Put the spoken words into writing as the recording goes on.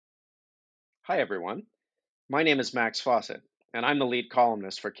Hi, everyone. My name is Max Fawcett, and I'm the lead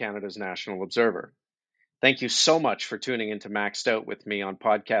columnist for Canada's National Observer. Thank you so much for tuning into Maxed Out with me on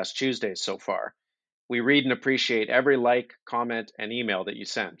Podcast Tuesdays so far. We read and appreciate every like, comment, and email that you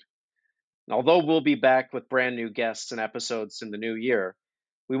send. And although we'll be back with brand new guests and episodes in the new year,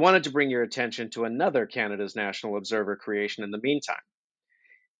 we wanted to bring your attention to another Canada's National Observer creation in the meantime.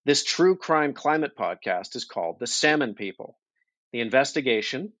 This true crime climate podcast is called The Salmon People. The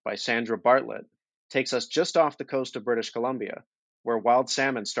investigation, by Sandra Bartlett, takes us just off the coast of British Columbia, where wild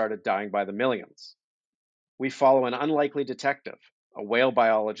salmon started dying by the millions. We follow an unlikely detective, a whale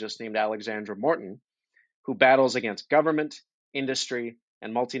biologist named Alexandra Morton, who battles against government, industry,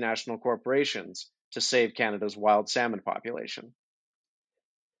 and multinational corporations to save Canada's wild salmon population.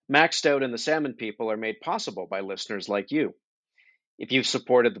 Maxed Out and The Salmon People are made possible by listeners like you. If you've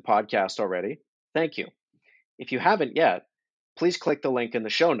supported the podcast already, thank you. If you haven't yet, please click the link in the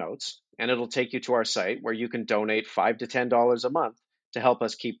show notes, and it'll take you to our site where you can donate $5 to $10 a month to help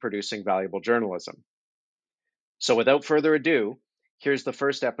us keep producing valuable journalism. So without further ado, here's the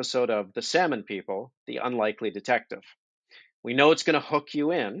first episode of The Salmon People, The Unlikely Detective. We know it's going to hook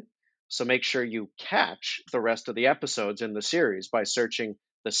you in, so make sure you catch the rest of the episodes in the series by searching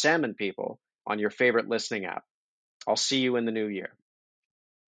The Salmon People on your favorite listening app. I'll see you in the new year.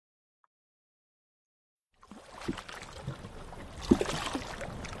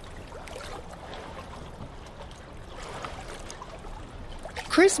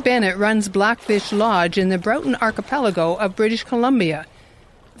 Chris Bennett runs Blackfish Lodge in the Broughton Archipelago of British Columbia.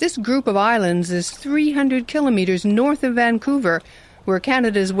 This group of islands is 300 kilometres north of Vancouver, where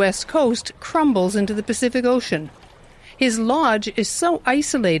Canada's west coast crumbles into the Pacific Ocean. His lodge is so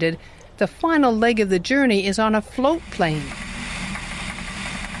isolated, the final leg of the journey is on a float plane.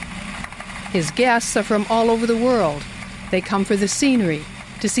 His guests are from all over the world. They come for the scenery,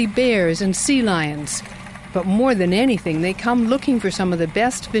 to see bears and sea lions. But more than anything, they come looking for some of the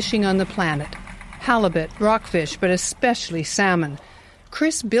best fishing on the planet. Halibut, rockfish, but especially salmon.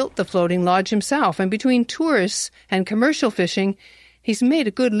 Chris built the floating lodge himself, and between tourists and commercial fishing, he's made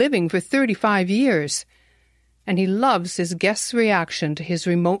a good living for 35 years. And he loves his guests' reaction to his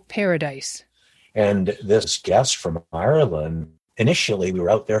remote paradise. And this guest from Ireland, initially we were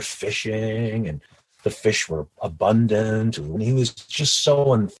out there fishing, and the fish were abundant, and he was just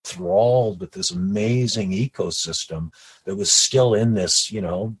so enthralled with this amazing ecosystem that was still in this,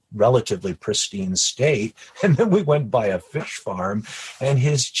 relatively pristine state. And then we went by a fish farm, and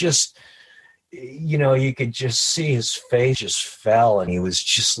his just, you could just see his face just fell, and he was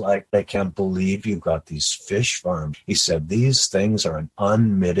just like, I can't believe you got these fish farms. He said, these things are an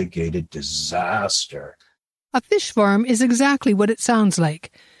unmitigated disaster. A fish farm is exactly what it sounds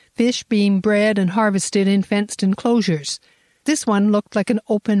like. Fish being bred and harvested in fenced enclosures. This one looked like an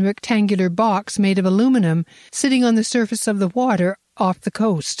open rectangular box made of aluminum sitting on the surface of the water off the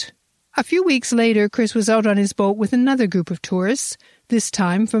coast. A few weeks later, Chris was out on his boat with another group of tourists, this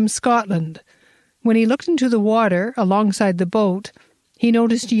time from Scotland. When he looked into the water alongside the boat, he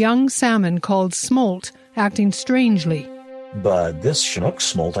noticed young salmon called smolt acting strangely. But this Chinook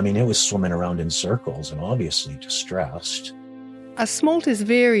smolt, it was swimming around in circles and obviously distressed. A smolt is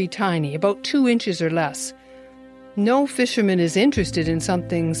very tiny, about 2 inches or less. No fisherman is interested in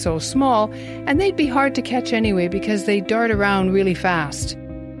something so small, and they'd be hard to catch anyway because they dart around really fast.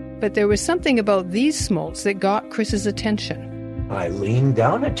 But there was something about these smolts that got Chris's attention. I leaned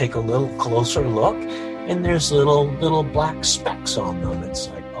down and take a little closer look, and there's little black specks on them. It's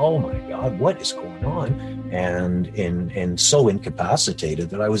like, oh my God, what is going on? And so incapacitated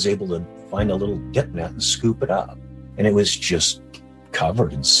that I was able to find a little dip net and scoop it up. And it was just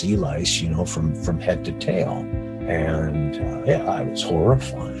covered in sea lice, from head to tail. And it was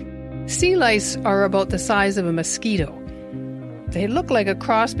horrifying. Sea lice are about the size of a mosquito. They look like a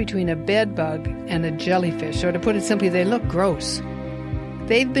cross between a bedbug and a jellyfish, or to put it simply, they look gross.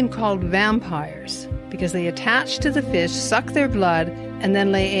 They've been called vampires because they attach to the fish, suck their blood, and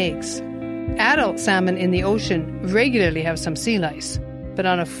then lay eggs. Adult salmon in the ocean regularly have some sea lice, but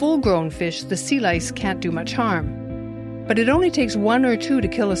on a full-grown fish, the sea lice can't do much harm. But it only takes 1 or 2 to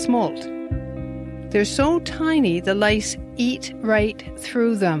kill a smolt. They're so tiny, the lice eat right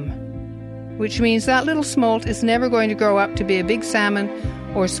through them, which means that little smolt is never going to grow up to be a big salmon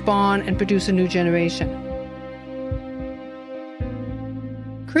or spawn and produce a new generation.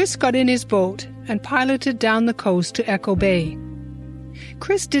 Chris got in his boat and piloted down the coast to Echo Bay.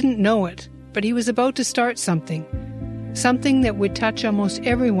 Chris didn't know it, but he was about to start something that would touch almost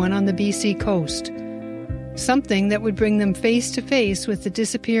everyone on the BC coast. Something that would bring them face to face with the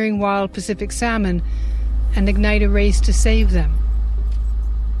disappearing wild Pacific salmon and ignite a race to save them.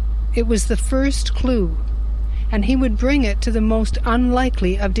 It was the first clue, and he would bring it to the most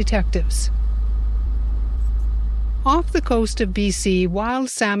unlikely of detectives. Off the coast of BC, wild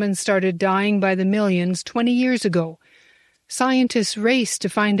salmon started dying by the millions 20 years ago. Scientists raced to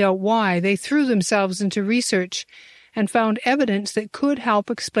find out why. They threw themselves into research and found evidence that could help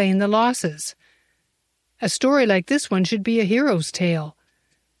explain the losses. A story like this one should be a hero's tale.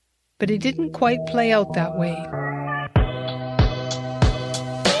 But it didn't quite play out that way.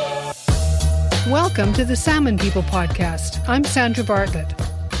 Welcome to the Salmon People podcast. I'm Sandra Bartlett.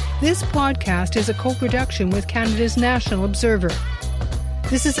 This podcast is a co-production with Canada's National Observer.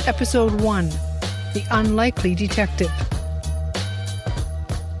 This is episode 1, The Unlikely Detective.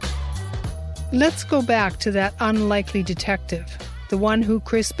 Let's go back to that unlikely detective, the one who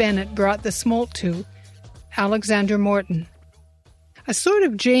Chris Bennett brought the smolt to, Alexander Morton. A sort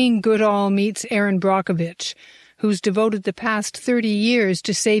of Jane Goodall meets Erin Brockovich, who's devoted the past 30 years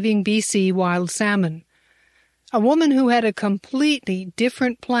to saving BC wild salmon. A woman who had a completely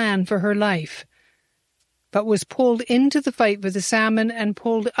different plan for her life, but was pulled into the fight for the salmon and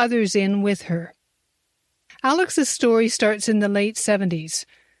pulled others in with her. Alex's story starts in the late 70s,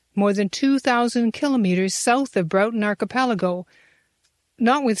 more than 2,000 kilometers south of Broughton Archipelago,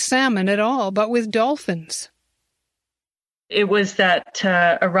 not with salmon at all, but with dolphins. It was that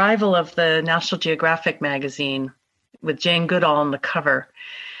arrival of the National Geographic magazine with Jane Goodall on the cover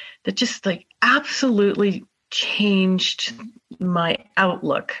that just absolutely changed my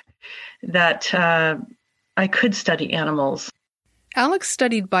outlook that I could study animals. Alex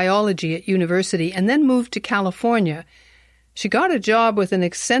studied biology at university and then moved to California. She got a job with an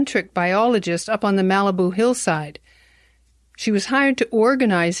eccentric biologist up on the Malibu hillside. She was hired to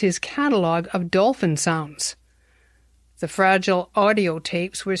organize his catalog of dolphin sounds. The fragile audio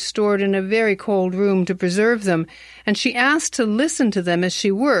tapes were stored in a very cold room to preserve them, and she asked to listen to them as she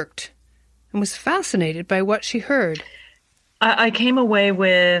worked and was fascinated by what she heard. I came away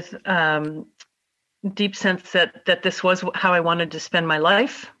with deep sense that this was how I wanted to spend my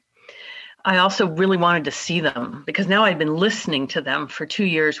life. I also really wanted to see them because now I'd been listening to them for 2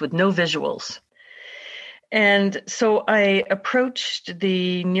 years with no visuals. And so I approached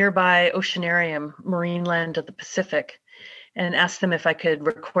the nearby oceanarium, Marineland of the Pacific, and asked them if I could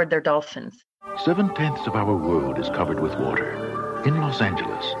record their dolphins. 7/10 of our world is covered with water. In Los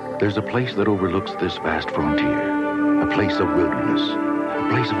Angeles, there's a place that overlooks this vast frontier, a place of wilderness, a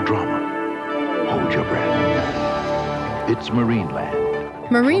place of drama. Hold your breath. It's Marineland.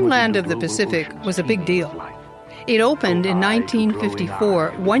 Marineland of the Pacific was a big deal. It opened in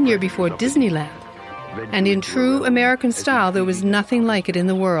 1954, 1 year before Disneyland. And in true American style, there was nothing like it in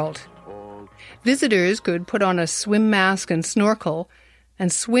the world. Visitors could put on a swim mask and snorkel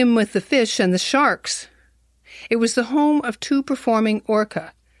and swim with the fish and the sharks. It was the home of 2 performing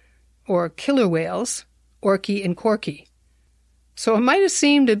orca, or killer whales, Orky and Corky. So it might have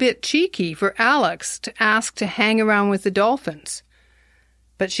seemed a bit cheeky for Alex to ask to hang around with the dolphins.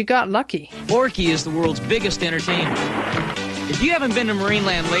 But she got lucky. Orky is the world's biggest entertainment. If you haven't been to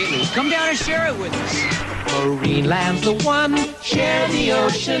Marineland lately, come down and share it with us. Marineland's the one. Share the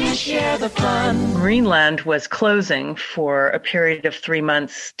ocean, share the fun. Marineland was closing for a period of 3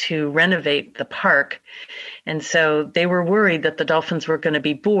 months to renovate the park. And so they were worried that the dolphins were going to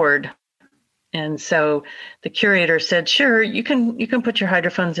be bored. And so the curator said, sure, you can put your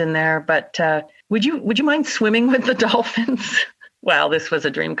hydrophones in there, but would you mind swimming with the dolphins? Well, this was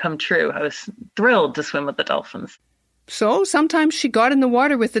a dream come true. I was thrilled to swim with the dolphins. So sometimes she got in the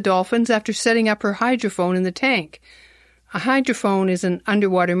water with the dolphins after setting up her hydrophone in the tank. A hydrophone is an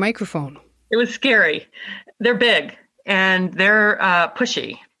underwater microphone. It was scary. They're big and they're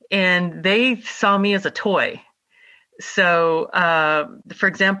pushy, and they saw me as a toy. So, for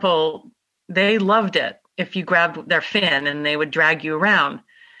example, they loved it if you grabbed their fin and they would drag you around.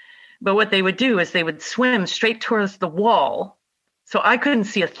 But what they would do is they would swim straight towards the wall. So I couldn't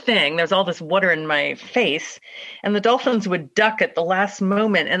see a thing. There's all this water in my face. And the dolphins would duck at the last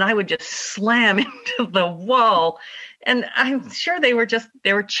moment, and I would just slam into the wall. And I'm sure they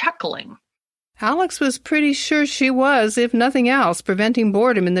were chuckling. Alex was pretty sure she was, if nothing else, preventing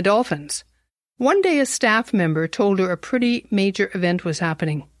boredom in the dolphins. One day a staff member told her a pretty major event was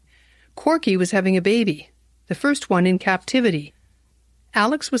happening. Corky was having a baby, the first one in captivity.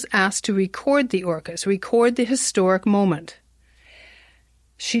 Alex was asked to record the orcas, record the historic moment.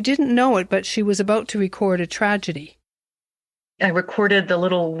 She didn't know it, but she was about to record a tragedy. I recorded the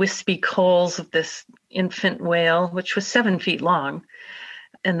little wispy calls of this infant whale, which was 7 feet long.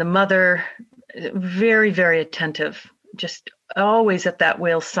 And the mother, very, very attentive, just always at that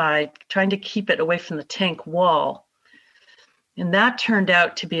whale's side, trying to keep it away from the tank wall. And that turned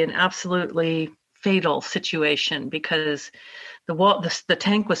out to be an absolutely fatal situation because the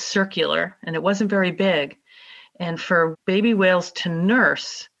tank was circular and it wasn't very big. And for baby whales to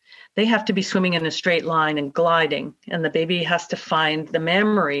nurse, they have to be swimming in a straight line and gliding. And the baby has to find the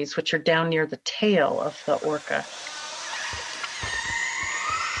mammaries, which are down near the tail of the orca.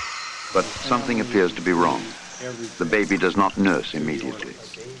 But something appears to be wrong. The baby does not nurse immediately.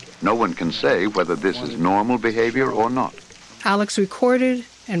 No one can say whether this is normal behavior or not. Alex recorded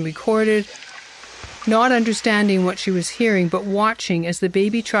and recorded, not understanding what she was hearing, but watching as the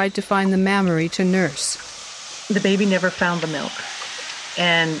baby tried to find the mammary to nurse. The baby never found the milk.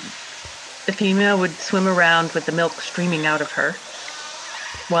 And the female would swim around with the milk streaming out of her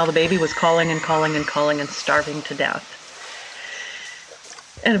while the baby was calling and calling and calling and starving to death.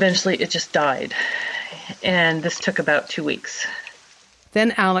 And eventually it just died. And this took about 2 weeks.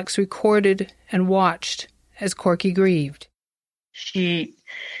 Then Alex recorded and watched as Corky grieved. She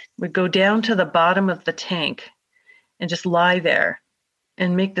would go down to the bottom of the tank and just lie there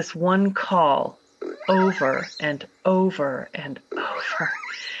and make this one call over and over and over.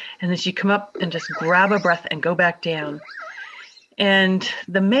 And then she'd come up and just grab a breath and go back down. And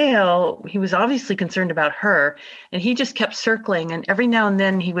the male, he was obviously concerned about her, and he just kept circling. And every now and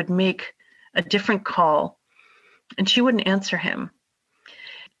then he would make a different call, and she wouldn't answer him.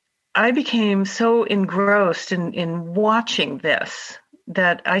 I became so engrossed in watching this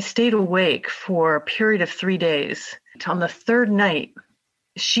that I stayed awake for a period of 3 days. On the third night,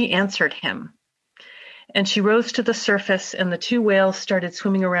 she answered him. And she rose to the surface, and the two whales started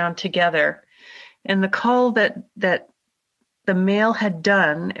swimming around together. And the call that the male had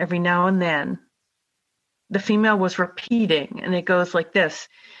done every now and then, the female was repeating, and it goes like this.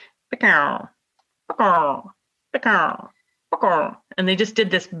 And they just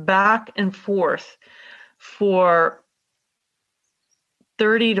did this back and forth for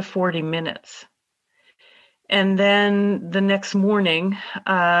 30 to 40 minutes. And then the next morning,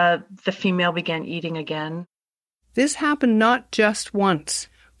 the female began eating again. This happened not just once.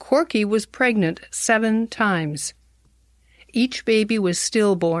 Corky was pregnant 7 times. Each baby was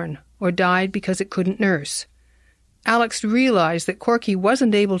stillborn or died because it couldn't nurse. Alex realized that Corky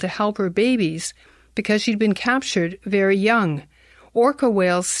wasn't able to help her babies because she'd been captured very young. Orca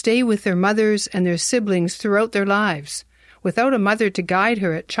whales stay with their mothers and their siblings throughout their lives, without a mother to guide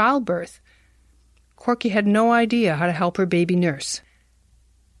her at childbirth. Corky had no idea how to help her baby nurse.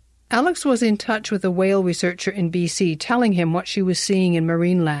 Alex was in touch with a whale researcher in BC, telling him what she was seeing in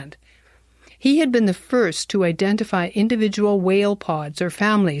Marineland. He had been the first to identify individual whale pods or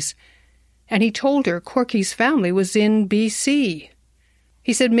families, and he told her Corky's family was in BC.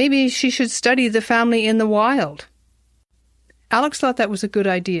 He said maybe she should study the family in the wild. Alex thought that was a good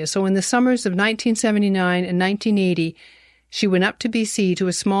idea, so in the summers of 1979 and 1980, she went up to BC to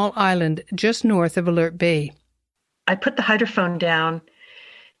a small island just north of Alert Bay. I put the hydrophone down,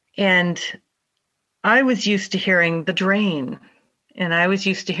 and I was used to hearing the drain. And I was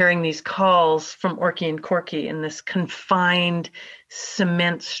used to hearing these calls from Orky and Corky in this confined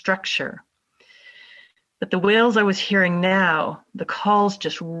cement structure. But the whales I was hearing now, the calls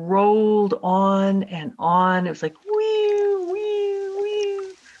just rolled on and on. It was like, wee, wee,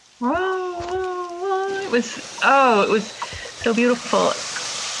 wee, wah, wah, wah. It was so beautiful.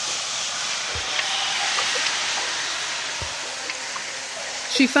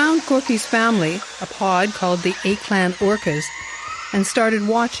 She found Corky's family, a pod called the A-clan orcas, and started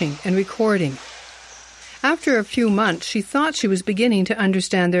watching and recording. After a few months, she thought she was beginning to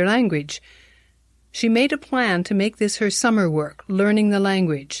understand their language. She made a plan to make this her summer work, learning the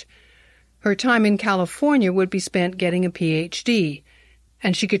language. Her time in California would be spent getting a PhD,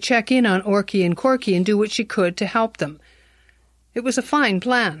 and she could check in on Orky and Corky and do what she could to help them. It was a fine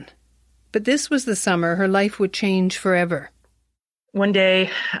plan, but this was the summer her life would change forever. One day,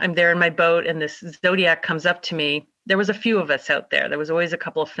 I'm there in my boat, and this Zodiac comes up to me. There was a few of us out there. There was always a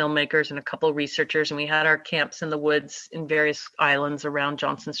couple of filmmakers and a couple of researchers, and we had our camps in the woods in various islands around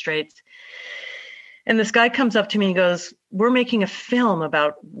Johnson Straits. And this guy comes up to me and goes, we're making a film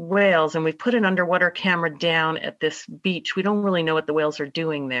about whales, and we've put an underwater camera down at this beach. We don't really know what the whales are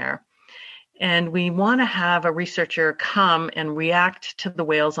doing there. And we want to have a researcher come and react to the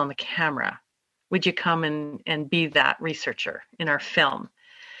whales on the camera. Would you come and be that researcher in our film?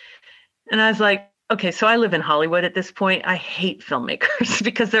 And I was like, okay, so I live in Hollywood at this point. I hate filmmakers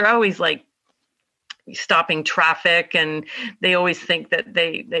because they're always like stopping traffic, and they always think that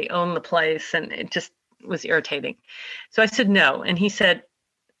they own the place, and it just was irritating. So I said no, and he said,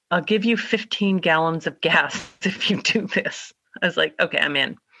 I'll give you 15 gallons of gas if you do this. I was like, okay, I'm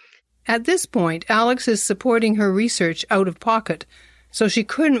in. At this point, Alex is supporting her research out of pocket, so she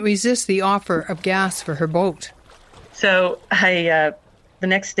couldn't resist the offer of gas for her boat. So the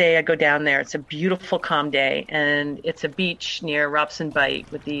next day I go down there. It's a beautiful, calm day, and it's a beach near Robson Bight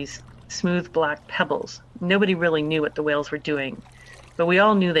with these smooth black pebbles. Nobody really knew what the whales were doing, but we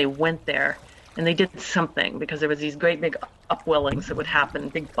all knew they went there, and they did something because there was these great big upwellings that would happen,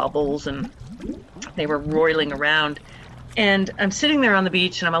 big bubbles, and they were roiling around. And I'm sitting there on the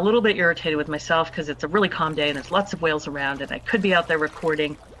beach, and I'm a little bit irritated with myself because it's a really calm day, and there's lots of whales around, and I could be out there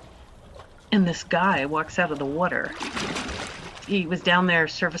recording. And this guy walks out of the water. He was down there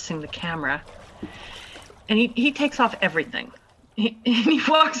servicing the camera, and he takes off everything. He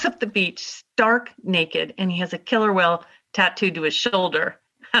walks up the beach stark naked, and he has a killer whale tattooed to his shoulder.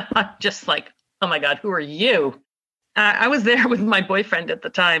 I'm just like, oh my God, who are you? I was there with my boyfriend at the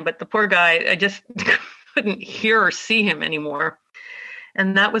time, but the poor guy, I just couldn't hear or see him anymore.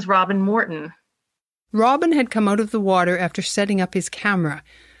 And that was Robin Morton. Robin had come out of the water after setting up his camera.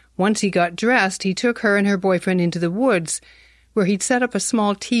 Once he got dressed, he took her and her boyfriend into the woods, where he'd set up a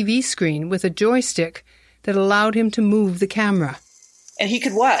small TV screen with a joystick that allowed him to move the camera. And he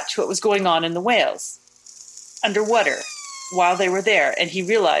could watch what was going on in the whales underwater while they were there. And he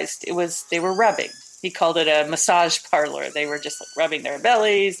realized they were rubbing. He called it a massage parlor. They were just like rubbing their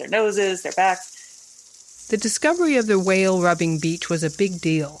bellies, their noses, their backs. The discovery of the whale rubbing beach was a big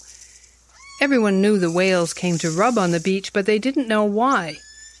deal. Everyone knew the whales came to rub on the beach, but they didn't know why.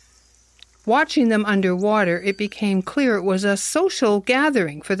 Watching them underwater, it became clear it was a social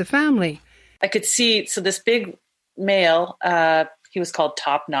gathering for the family. I could see, so this big male, he was called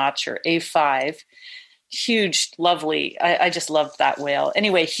Top Notch or A5, huge, lovely. I just loved that whale.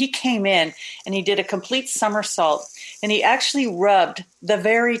 Anyway, he came in and he did a complete somersault, and he actually rubbed the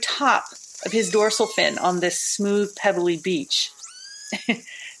very top of his dorsal fin on this smooth, pebbly beach. Of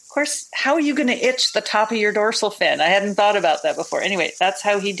course, how are you going to itch the top of your dorsal fin? I hadn't thought about that before. Anyway, that's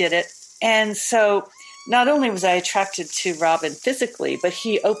how he did it. And so not only was I attracted to Robin physically, but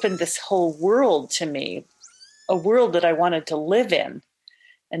he opened this whole world to me, a world that I wanted to live in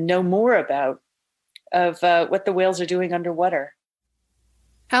and know more about, of what the whales are doing underwater.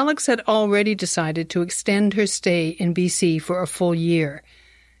 Alex had already decided to extend her stay in BC for a full year.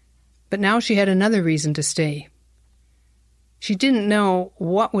 But now she had another reason to stay. She didn't know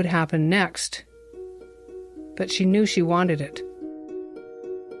what would happen next, but she knew she wanted it.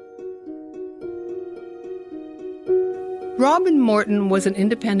 Robin Morton was an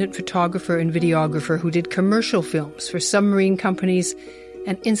independent photographer and videographer who did commercial films for submarine companies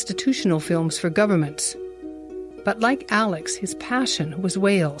and institutional films for governments. But like Alex, his passion was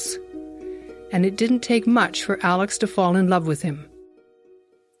whales. And it didn't take much for Alex to fall in love with him.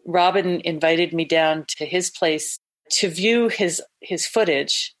 Robin invited me down to his place to view his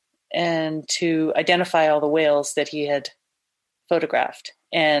footage and to identify all the whales that he had photographed.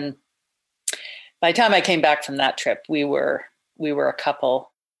 And by the time I came back from that trip, we were a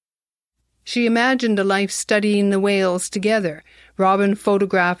couple. She imagined a life studying the whales together, Robin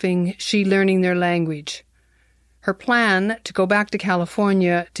photographing, she learning their language. Her plan to go back to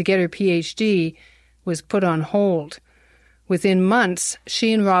California to get her PhD was put on hold. Within months,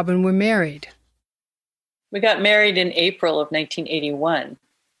 she and Robin were married. We got married in April of 1981,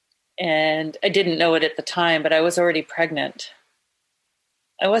 and I didn't know it at the time, but I was already pregnant.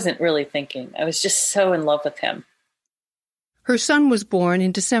 I wasn't really thinking. I was just so in love with him. Her son was born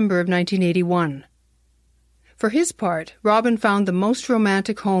in December of 1981. For his part, Robin found the most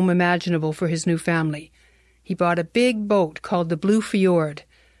romantic home imaginable for his new family. He bought a big boat called the Blue Fjord,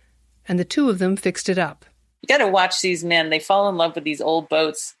 and the two of them fixed it up. You got to watch these men. They fall in love with these old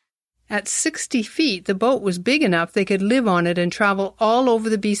boats. At 60 feet, the boat was big enough they could live on it and travel all over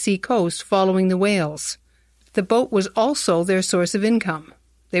the BC coast following the whales. The boat was also their source of income.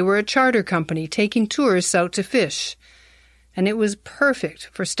 They were a charter company taking tourists out to fish, and it was perfect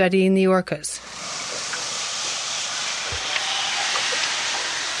for studying the orcas.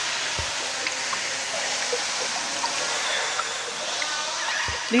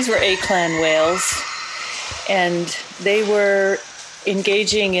 These were A-clan whales, and they were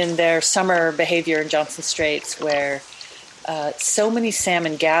engaging in their summer behavior in Johnstone Straits, where so many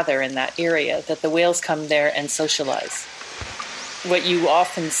salmon gather in that area that the whales come there and socialize. What you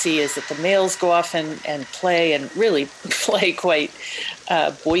often see is that the males go off and play, and really play quite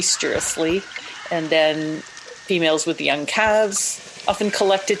boisterously, and then females with young calves often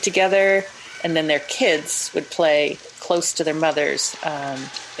collected together, and then their kids would play close to their mothers,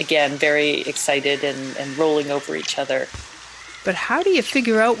 again, very excited and rolling over each other. But how do you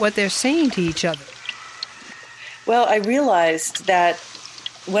figure out what they're saying to each other? Well, I realized that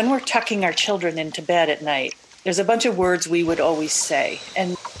when we're tucking our children into bed at night, there's a bunch of words we would always say.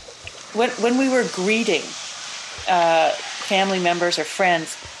 And when we were greeting family members or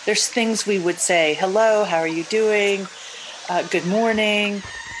friends, there's things we would say. Hello, how are you doing? Good morning.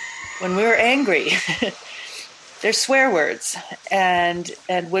 When we were angry, there's swear words. And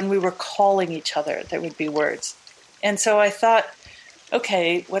when we were calling each other, there would be words. And so I thought,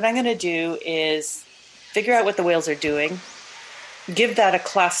 okay, what I'm going to do is figure out what the whales are doing, give that a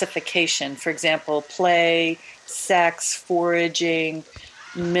classification. For example, play, sex, foraging,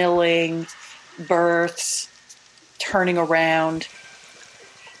 milling, births, turning around.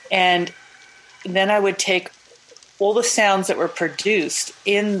 And then I would take all the sounds that were produced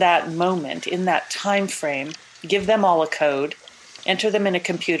in that moment, in that time frame, give them all a code, enter them in a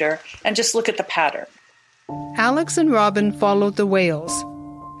computer, and just look at the pattern. Alex and Robin followed the whales,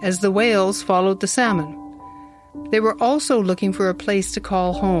 as the whales followed the salmon. They were also looking for a place to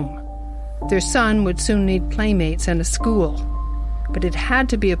call home. Their son would soon need playmates and a school, but it had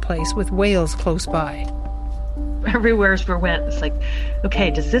to be a place with whales close by. Everywhere we went, it's like, okay,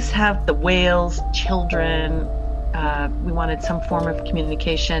 does this have the whales, children? We wanted some form of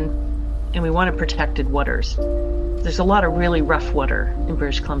communication, and we wanted protected waters. There's a lot of really rough water in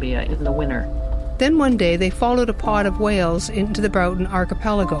British Columbia in the winter. Then one day they followed a pod of whales into the Broughton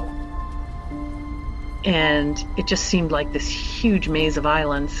Archipelago. And it just seemed like this huge maze of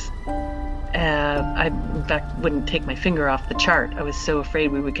islands. I, in fact, wouldn't take my finger off the chart. I was so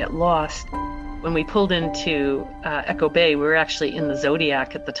afraid we would get lost. When we pulled into Echo Bay, we were actually in the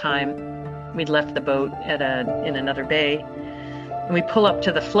Zodiac at the time. We'd left the boat in another bay. And we pull up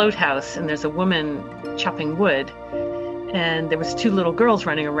to the float house, and there's a woman chopping wood. And there was 2 little girls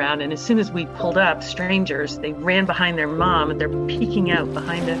running around, and as soon as we pulled up, strangers, they ran behind their mom, and they're peeking out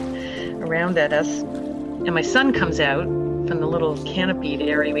around at us. And my son comes out from the little canopied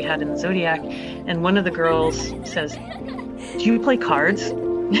area we had in the Zodiac, and one of the girls says, "Do you play cards?"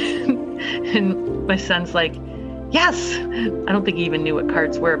 And my son's like, "Yes!" I don't think he even knew what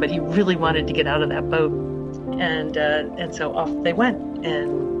cards were, but he really wanted to get out of that boat. And so off they went,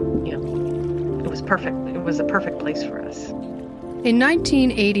 and, you know, it was perfect. It was a perfect place for us. In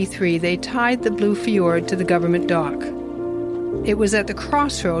 1983, they tied the Blue Fjord to the government dock. It was at the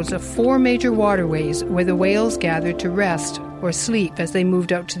crossroads of 4 major waterways where the whales gathered to rest or sleep as they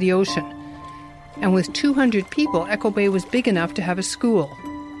moved out to the ocean. And with 200 people, Echo Bay was big enough to have a school.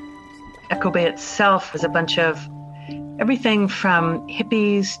 Echo Bay itself was a bunch of everything from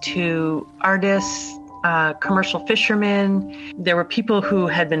hippies to artists, commercial fishermen. There were people who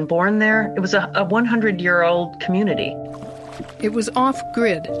had been born there. It was a 100-year-old community. It was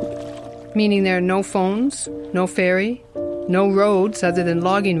off-grid, meaning there are no phones, no ferry, no roads other than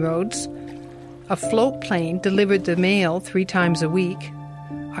logging roads. A float plane delivered the mail 3 times a week.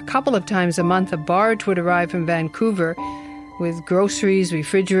 A couple of times a month, a barge would arrive from Vancouver with groceries,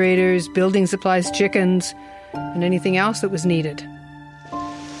 refrigerators, building supplies, chickens, and anything else that was needed.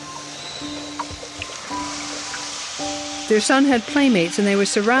 Their son had playmates, and they were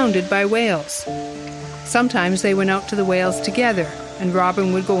surrounded by whales. Sometimes they went out to the whales together, and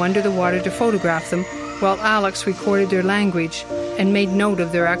Robin would go under the water to photograph them, while Alex recorded their language and made note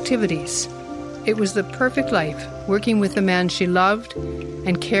of their activities. It was the perfect life, working with the man she loved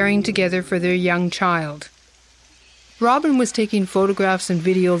and caring together for their young child. Robin was taking photographs and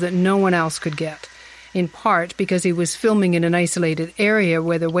video that no one else could get, in part because he was filming in an isolated area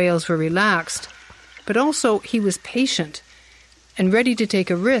where the whales were relaxed, but also he was patient and ready to take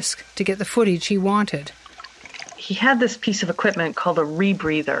a risk to get the footage he wanted. He had this piece of equipment called a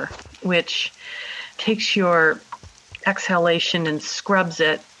rebreather, which takes your exhalation and scrubs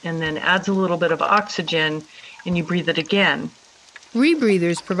it and then adds a little bit of oxygen and you breathe it again.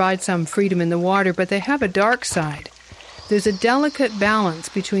 Rebreathers provide some freedom in the water, but they have a dark side. There's a delicate balance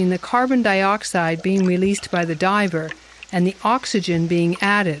between the carbon dioxide being released by the diver and the oxygen being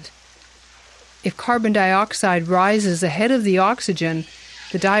added. If carbon dioxide rises ahead of the oxygen,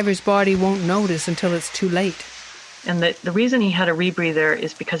 the diver's body won't notice until it's too late. And the reason he had a rebreather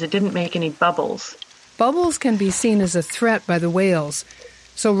is because it didn't make any bubbles. Bubbles can be seen as a threat by the whales,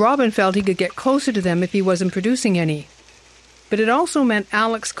 so Robin felt he could get closer to them if he wasn't producing any. But it also meant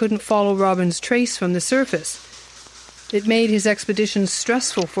Alex couldn't follow Robin's trace from the surface. It made his expeditions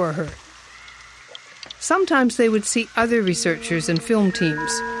stressful for her. Sometimes they would see other researchers and film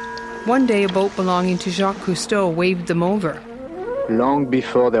teams. One day a boat belonging to Jacques Cousteau waved them over. Long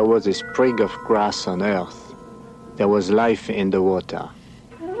before there was a sprig of grass on Earth, there was life in the water.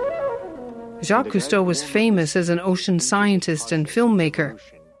 Jacques Cousteau was famous as an ocean scientist and filmmaker.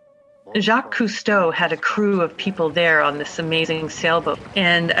 Jacques Cousteau had a crew of people there on this amazing sailboat.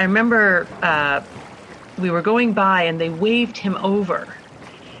 And I remember we were going by and they waved him over.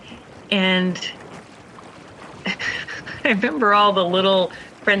 And I remember all the little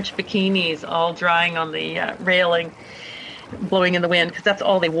French bikinis all drying on the railing, blowing in the wind, because that's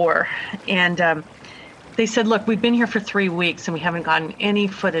all they wore. And they said, look, we've been here for 3 weeks and we haven't gotten any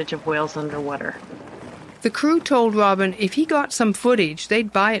footage of whales underwater. The crew told Robin if he got some footage,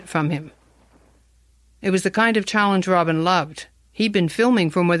 they'd buy it from him. It was the kind of challenge Robin loved. He'd been filming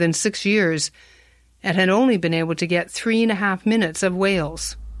for more than 6 years and had only been able to get 3.5 minutes of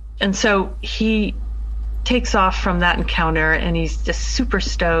whales. And so he takes off from that encounter and he's just super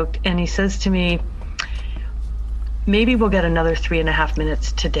stoked. And he says to me, maybe we'll get another 3.5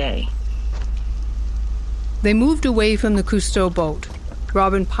 minutes today. They moved away from the Cousteau boat.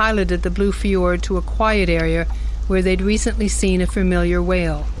 Robin piloted the Blue Fjord to a quiet area where they'd recently seen a familiar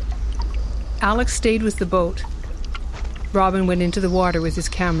whale. Alex stayed with the boat. Robin went into the water with his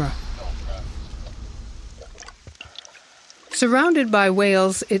camera. Surrounded by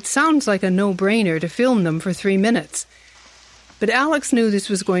whales, it sounds like a no-brainer to film them for 3 minutes. But Alex knew this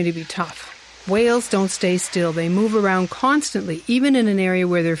was going to be tough. Whales don't stay still. They move around constantly, even in an area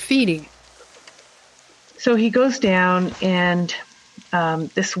where they're feeding. So he goes down and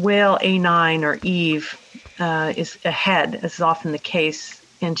this whale A9 or Eve is ahead, as is often the case,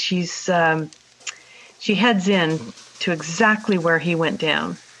 and she heads in to exactly where he went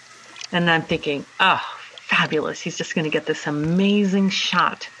down. And I'm thinking, oh, fabulous. He's just going to get this amazing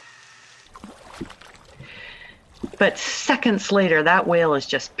shot. But seconds later, that whale is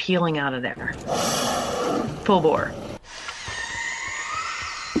just peeling out of there. Full bore.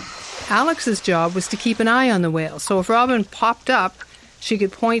 Alex's job was to keep an eye on the whale, so if Robin popped up, she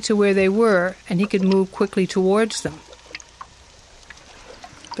could point to where they were and he could move quickly towards them.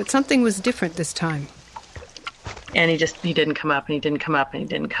 But something was different this time. And he didn't come up, and he didn't come up, and he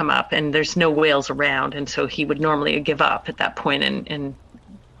didn't come up, and there's no whales around, and so he would normally give up at that point and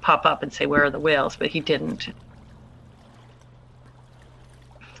pop up and say, where are the whales? But he didn't.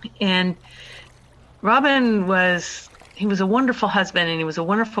 And Robin was a wonderful husband and he was a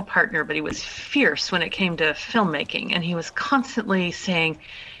wonderful partner, but he was fierce when it came to filmmaking. And he was constantly saying,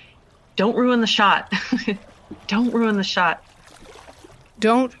 don't ruin the shot. Don't ruin the shot.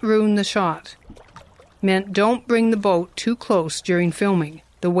 Don't ruin the shot meant don't bring the boat too close during filming.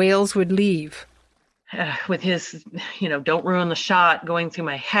 The whales would leave. With his, don't ruin the shot going through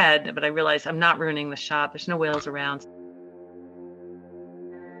my head, but I realized I'm not ruining the shot. There's no whales around.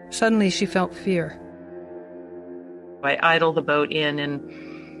 Suddenly she felt fear. I idle the boat in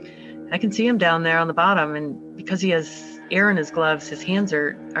and I can see him down there on the bottom, and because he has air in his gloves, his hands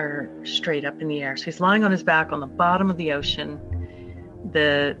are straight up in the air. So he's lying on his back on the bottom of the ocean.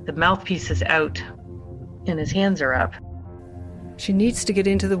 The mouthpiece is out and his hands are up. She needs to get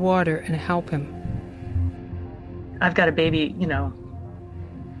into the water and help him. I've got a baby,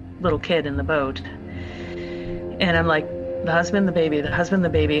 little kid in the boat. And I'm like, the husband, the baby,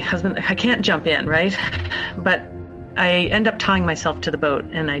 husband, I can't jump in, right? But I end up tying myself to the boat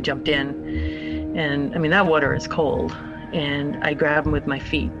and I jumped in. And that water is cold. And I grab him with my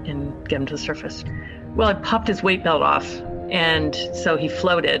feet and get him to the surface. Well, I popped his weight belt off. And so he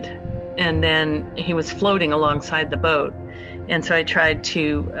floated. And then he was floating alongside the boat. And so I tried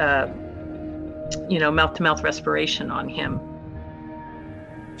to, mouth-to-mouth respiration on him.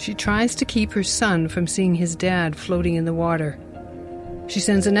 She tries to keep her son from seeing his dad floating in the water. She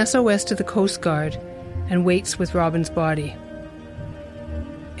sends an SOS to the Coast Guard and waits with Robin's body.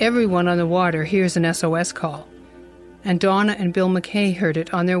 Everyone on the water hears an SOS call, and Donna and Bill McKay heard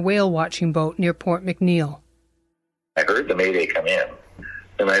it on their whale-watching boat near Port McNeill. I heard the Mayday come in,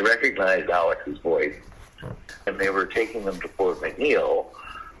 and I recognized Alex's voice, and they were taking them to Port McNeill,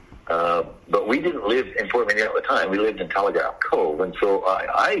 but we didn't live in Port McNeill at the time. We lived in Telegraph Cove, and so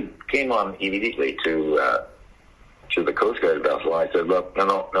I came on immediately to the Coast Guard vessel, and I said, look,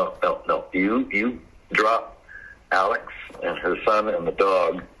 no, you drop Alex and her son and the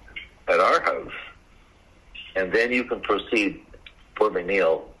dog at our house, and then you can proceed to Port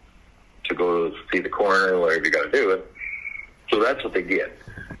McNeill to go to see the coroner or whatever you got to do. And so that's what they did.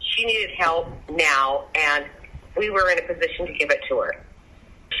 She needed help now, and we were in a position to give it to her.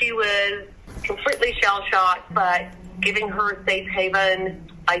 She was completely shell-shocked, but giving her a safe haven,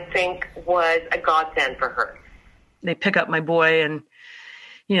 I think, was a godsend for her. They pick up my boy, and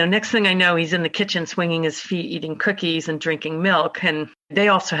next thing I know, he's in the kitchen swinging his feet, eating cookies and drinking milk. And they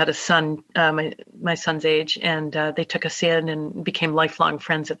also had a son, my son's age, and they took us in and became lifelong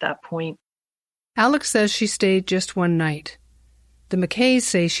friends at that point. Alex says she stayed just one night. The McKays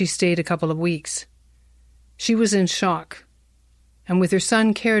say she stayed a couple of weeks. She was in shock, and with her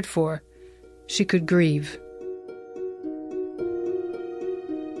son cared for, she could grieve.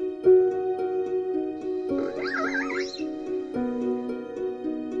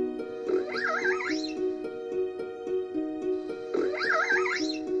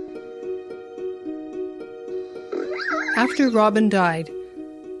 After Robin died,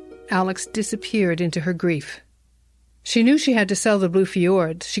 Alex disappeared into her grief. She knew she had to sell the Blue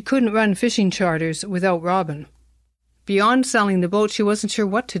Fjord. She couldn't run fishing charters without Robin. Beyond selling the boat, she wasn't sure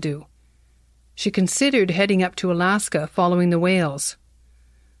what to do. She considered heading up to Alaska following the whales.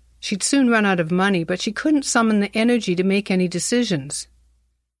 She'd soon run out of money, but she couldn't summon the energy to make any decisions.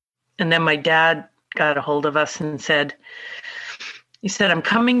 And then my dad got a hold of us and said, I'm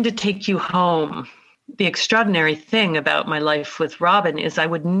coming to take you home. The extraordinary thing about my life with Robin is I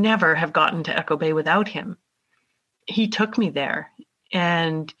would never have gotten to Echo Bay without him. He took me there,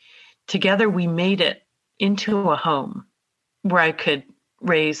 and together we made it into a home where I could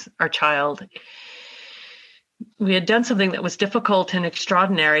raise our child. We had done something that was difficult and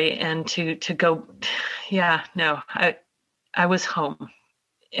extraordinary, and to go, I was home.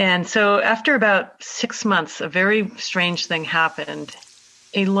 And so after about 6 months, a very strange thing happened.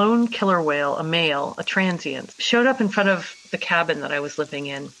 A lone killer whale, a male, a transient, showed up in front of the cabin that I was living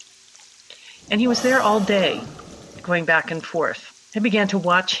in. And he was there all day, going back and forth. I began to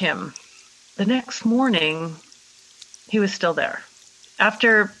watch him. The next morning, he was still there.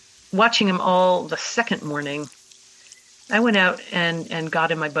 After watching him all the second morning, I went out and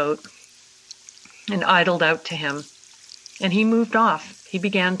got in my boat and idled out to him. And he moved off. He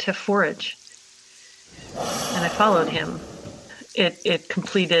began to forage. And I followed him. It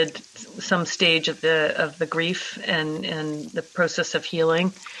completed some stage of the grief and the process of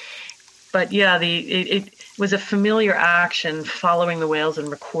healing. But yeah, it was a familiar action, following the whales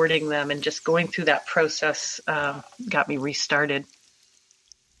and recording them, and just going through that process got me restarted.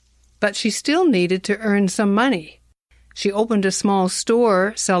 But she still needed to earn some money. She opened a small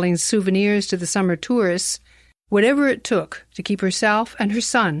store selling souvenirs to the summer tourists, whatever it took to keep herself and her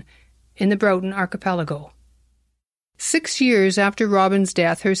son in the Broughton Archipelago. 6 years after Robin's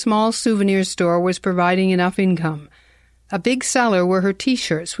death, her small souvenir store was providing enough income. A big seller were her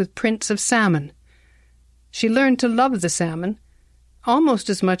T-shirts with prints of salmon. She learned to love the salmon almost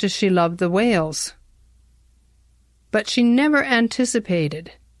as much as she loved the whales. But she never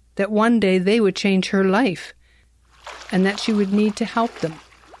anticipated that one day they would change her life and that she would need to help them.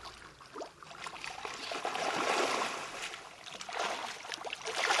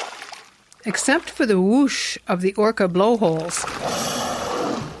 Except for the whoosh of the orca blowholes,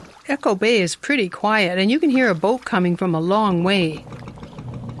 Echo Bay is pretty quiet, and you can hear a boat coming from a long way.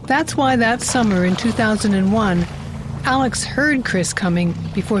 That's why that summer in 2001, Alex heard Chris coming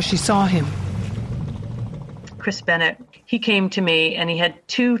before she saw him. Chris Bennett, he came to me and he had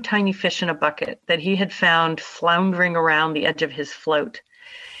 2 tiny fish in a bucket that he had found floundering around the edge of his float.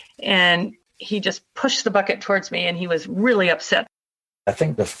 And he just pushed the bucket towards me, and he was really upset. I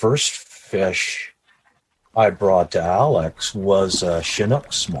think the first fish I brought to Alex was a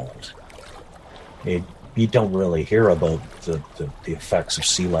Chinook smolt. You don't really hear about the effects of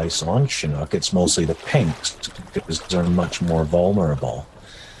sea lice on Chinook. It's mostly the pinks because they're much more vulnerable.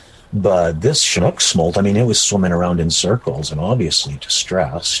 But this Chinook smolt, it was swimming around in circles and obviously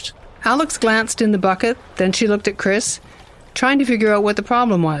distressed. Alex glanced in the bucket, then she looked at Chris, trying to figure out what the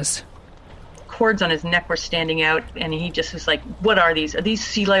problem was. Cords on his neck were standing out, and he just was like, what are these? Are these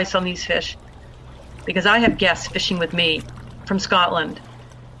sea lice on these fish? Because I have guests fishing with me from Scotland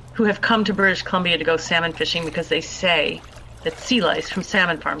who have come to British Columbia to go salmon fishing because they say that sea lice from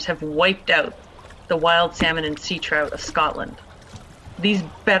salmon farms have wiped out the wild salmon and sea trout of Scotland. These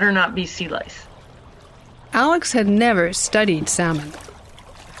better not be sea lice. Alex had never studied salmon,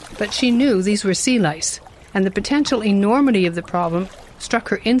 but she knew these were sea lice, and the potential enormity of the problem struck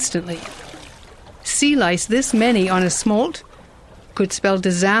her instantly. Sea lice this many on a smolt could spell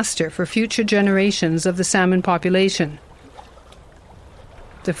disaster for future generations of the salmon population.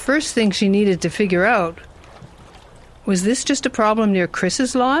 The first thing she needed to figure out, was this just a problem near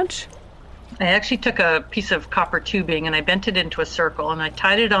Chris's lodge? I actually took a piece of copper tubing and I bent it into a circle and I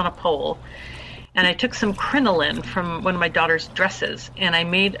tied it on a pole, and I took some crinoline from one of my daughter's dresses and I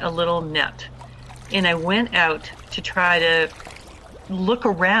made a little net, and I went out to try to look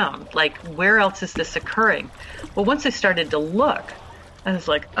around, like, where else is this occurring? Well, once I started to look, I was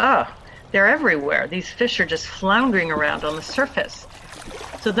like, they're everywhere. These fish are just floundering around on the surface.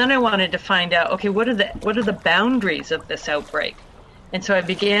 So then I wanted to find out, okay, what are the boundaries of this outbreak? And so I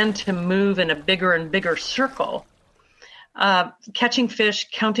began to move in a bigger and bigger circle catching fish,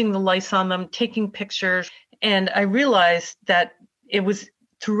 counting the lice on them, taking pictures. And I realized that it was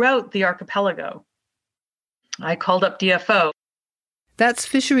throughout the archipelago. I called up DFO. That's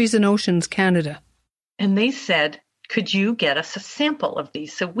Fisheries and Oceans Canada. And they said, could you get us a sample of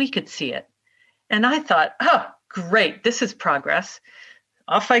these so we could see it? And I thought, oh, great, this is progress.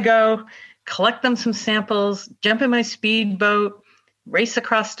 Off I go, collect them some samples, jump in my speedboat, race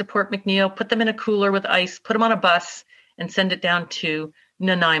across to Port McNeill, put them in a cooler with ice, put them on a bus, and send it down to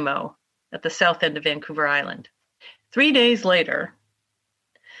Nanaimo at the south end of Vancouver Island. 3 days later,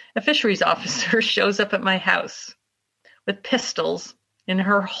 a fisheries officer shows up at my house with pistols in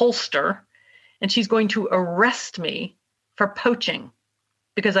her holster, and she's going to arrest me for poaching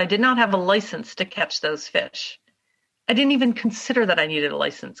because I did not have a license to catch those fish. I didn't even consider that I needed a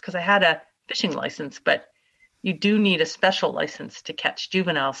license because I had a fishing license, but you do need a special license to catch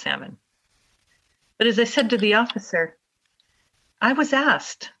juvenile salmon. But as I said to the officer, I was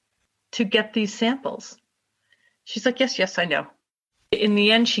asked to get these samples. She's like, yes, I know. In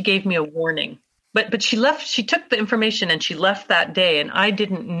the end, she gave me a warning. But she took the information and she left that day, and I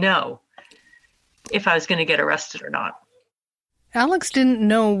didn't know if I was going to get arrested or not. Alex didn't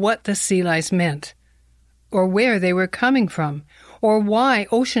know what the sea lice meant, or where they were coming from, or why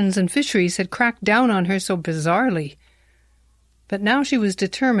Oceans and Fisheries had cracked down on her so bizarrely. But now she was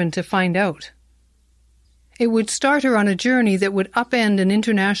determined to find out. It would start her on a journey that would upend an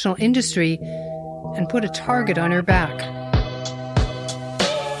international industry and put a target on her back.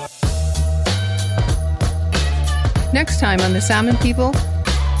 Next time on The Salmon People,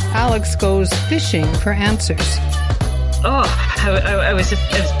 Alex goes fishing for answers. I was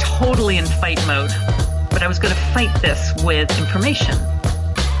totally in fight mode, but I was going to fight this with information.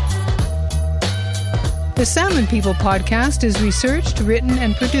 The Salmon People podcast is researched, written,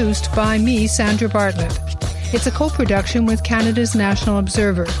 and produced by me, Sandra Bartlett. It's a co-production with Canada's National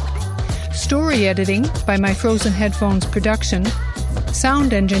Observer. Story editing by My Frozen Headphones production.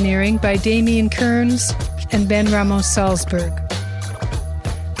 Sound engineering by Damien Kearns and Ben Ramos-Salzberg.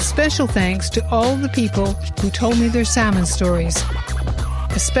 Special thanks to all the people who told me their salmon stories,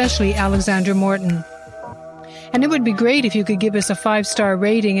 especially Alexandra Morton. And it would be great if you could give us a 5-star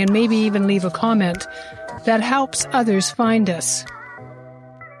rating and maybe even leave a comment. That helps others find us.